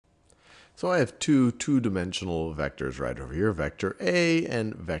So I have two two-dimensional vectors right over here, vector A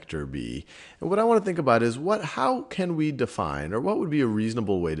and vector B. And what I want to think about is how can we define, or what would be a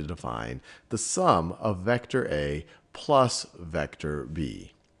reasonable way to define, the sum of vector A plus vector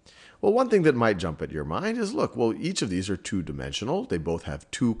B? Well, one thing that might jump at your mind is, look, well, each of these are two-dimensional. They both have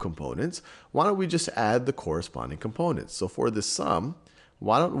two components. Why don't we just add the corresponding components? So for this sum,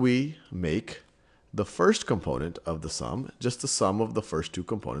 why don't we make the first component of the sum just the sum of the first two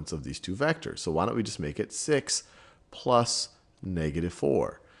components of these two vectors? So why don't we just make it 6 plus negative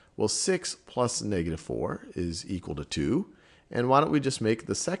 4? Well, 6 plus negative 4 is equal to 2. And why don't we just make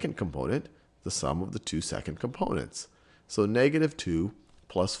the second component the sum of the two second components? So negative 2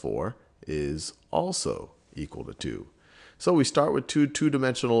 plus 4 is also equal to 2. So we start with two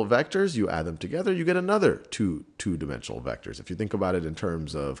two-dimensional vectors. You add them together, you get another two two-dimensional vectors. If you think about it in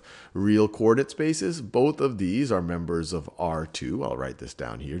terms of real coordinate spaces, both of these are members of R2. I'll write this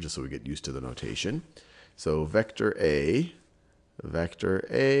down here just so we get used to the notation. So vector A,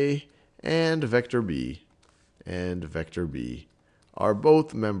 and vector B, are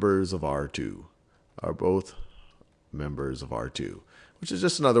both members of R2. Which is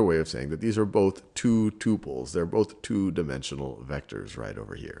just another way of saying that these are both two tuples. They're both two-dimensional vectors right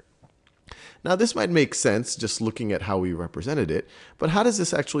over here. Now, this might make sense just looking at how we represented it, but how does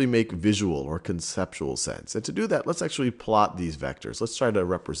this actually make visual or conceptual sense? And to do that, let's actually plot these vectors. Let's try to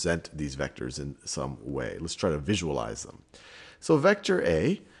represent these vectors in some way. Let's try to visualize them. So vector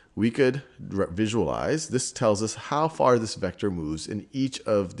A, we could visualize. This tells us how far this vector moves in each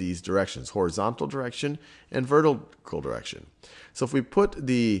of these directions, horizontal direction and vertical direction. So if we put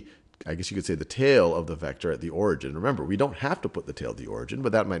I guess you could say the tail of the vector at the origin. Remember, we don't have to put the tail at the origin,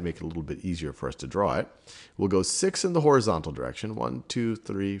 but that might make it a little bit easier for us to draw it. We'll go 6 in the horizontal direction, 1, 2,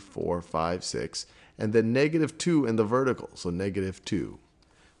 3, 4, 5, 6, and then negative 2 in the vertical, so negative 2.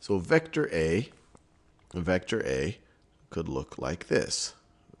 So vector A could look like this.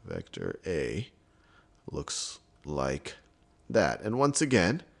 Vector A looks like that. And once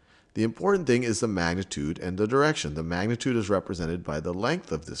again, the important thing is the magnitude and the direction. The magnitude is represented by the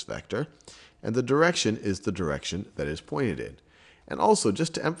length of this vector, and the direction is the direction that is pointed in. And also,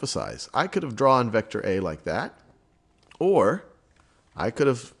 just to emphasize, I could have drawn vector A like that, or I could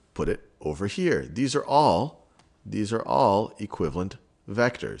have put it over here. These are all equivalent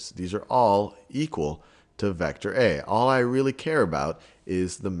vectors. These are all equal to vector A. All I really care about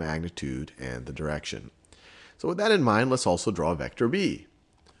is the magnitude and the direction. So with that in mind, let's also draw vector B.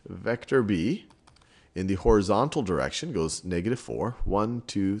 Vector B in the horizontal direction goes negative 4, 1,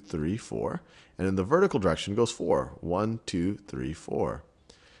 2, 3, 4. And in the vertical direction goes 4, 1, 2, 3, 4.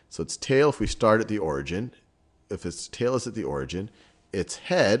 So its tail, if we start at the origin, if its tail is at the origin, its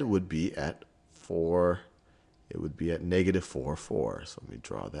head would be at 4. It would be at negative 4, 4. So let me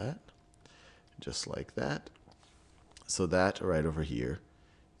draw that just like that. So that right over here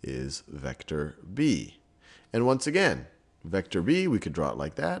is vector B. And once again, vector B, we could draw it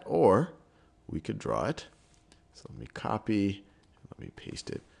like that, or we could draw it. So let me copy, let me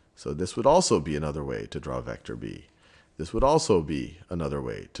paste it. So this would also be another way to draw vector B. This would also be another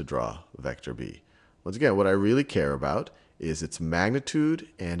way to draw vector B. Once again, what I really care about is its magnitude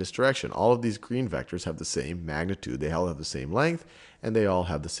and its direction. All of these green vectors have the same magnitude. They all have the same length, and they all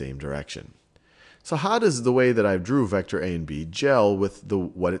have the same direction. So how does the way that I drew vector A and B gel with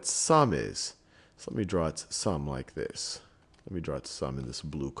what its sum is? So let me draw its sum like this. Let me draw its sum in this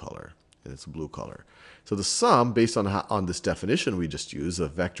blue color. So the sum, based on this definition we just used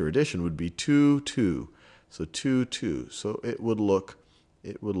of vector addition, would be 2, 2. So 2, 2. So it would look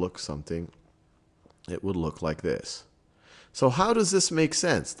like this. So how does this make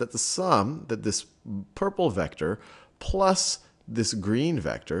sense? That the sum, that this purple vector plus this green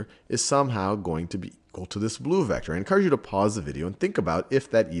vector is somehow going to be equal to this blue vector. I encourage you to pause the video and think about if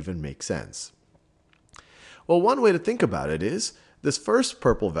that even makes sense. Well, one way to think about it is this first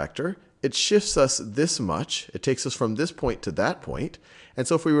purple vector, it shifts us this much. It takes us from this point to that point. And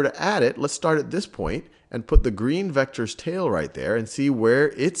so if we were to add it, let's start at this point and put the green vector's tail right there and see where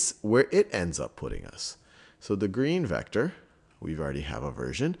it ends up putting us. So the green vector, we already have a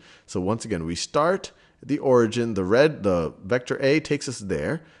version. So once again, we start at the origin. The vector A takes us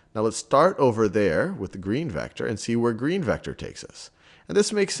there. Now let's start over there with the green vector and see where green vector takes us. And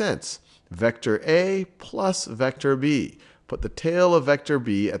this makes sense. Vector A plus vector B. Put the tail of vector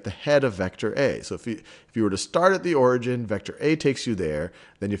B at the head of vector A. So if you were to start at the origin, vector A takes you there.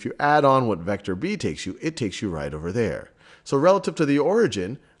 Then if you add on what vector B takes you, it takes you right over there. So relative to the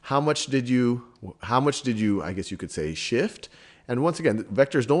origin, how much did you, I guess you could say, shift? And once again,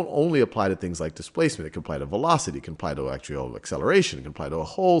 vectors don't only apply to things like displacement. It can apply to velocity, it can apply to actual acceleration, it can apply to a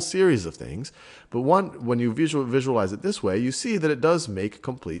whole series of things. But when you visualize it this way, you see that it does make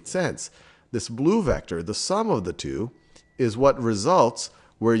complete sense. This blue vector, the sum of the two, is what results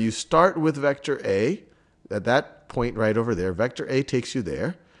where you start with vector A, at that point right over there. Vector A takes you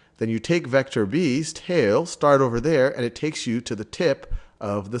there. Then you take vector B's tail, start over there, and it takes you to the tip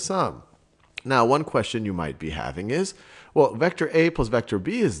of the sum. Now, one question you might be having is, well, vector A plus vector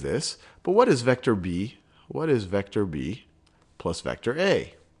B is this, but what is vector B? What is vector B plus vector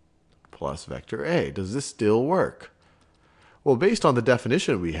A? Plus vector A. Does this still work? Well, based on the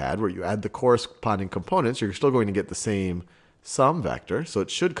definition we had, where you add the corresponding components, you're still going to get the same sum vector, so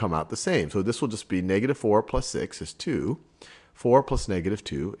it should come out the same. So this will just be negative 4 plus 6 is 2. 4 plus negative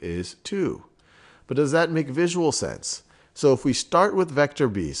 2 is 2. But does that make visual sense? So if we start with vector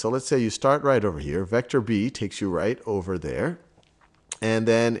B, so let's say you start right over here, vector B takes you right over there. And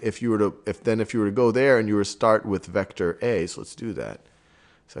then if you were to go there and you were to start with vector A, so let's do that.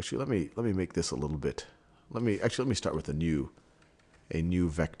 So actually let me make this a little bit. Let me start with a new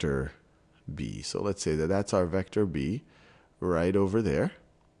vector B. So let's say that that's our vector B right over there.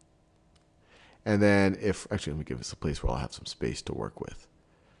 And then let me give this a place where I'll have some space to work with.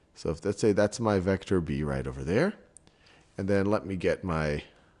 So if let's say that's my vector B right over there. And then let me get a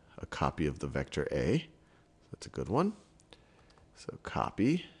copy of the vector A. That's a good one. So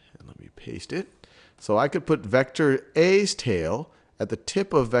copy, and let me paste it. So I could put vector A's tail at the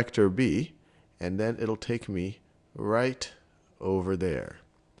tip of vector B, and then it'll take me right over there.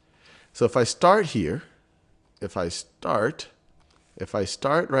 So if I start here, if I start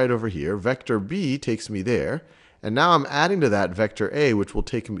right over here, vector B takes me there, and now I'm adding to that vector A, which will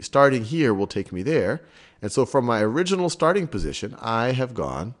take me, starting here will take me there. And so from my original starting position, I have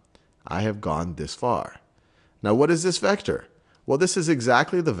gone this far. Now what is this vector? Well, this is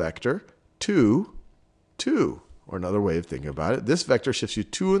exactly the vector 2, 2. Or another way of thinking about it, this vector shifts you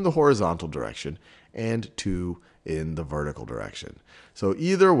 2 in the horizontal direction and 2 in the vertical direction. So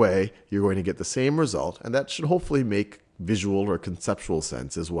either way, you're going to get the same result, and that should hopefully make visual or conceptual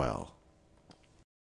sense as well.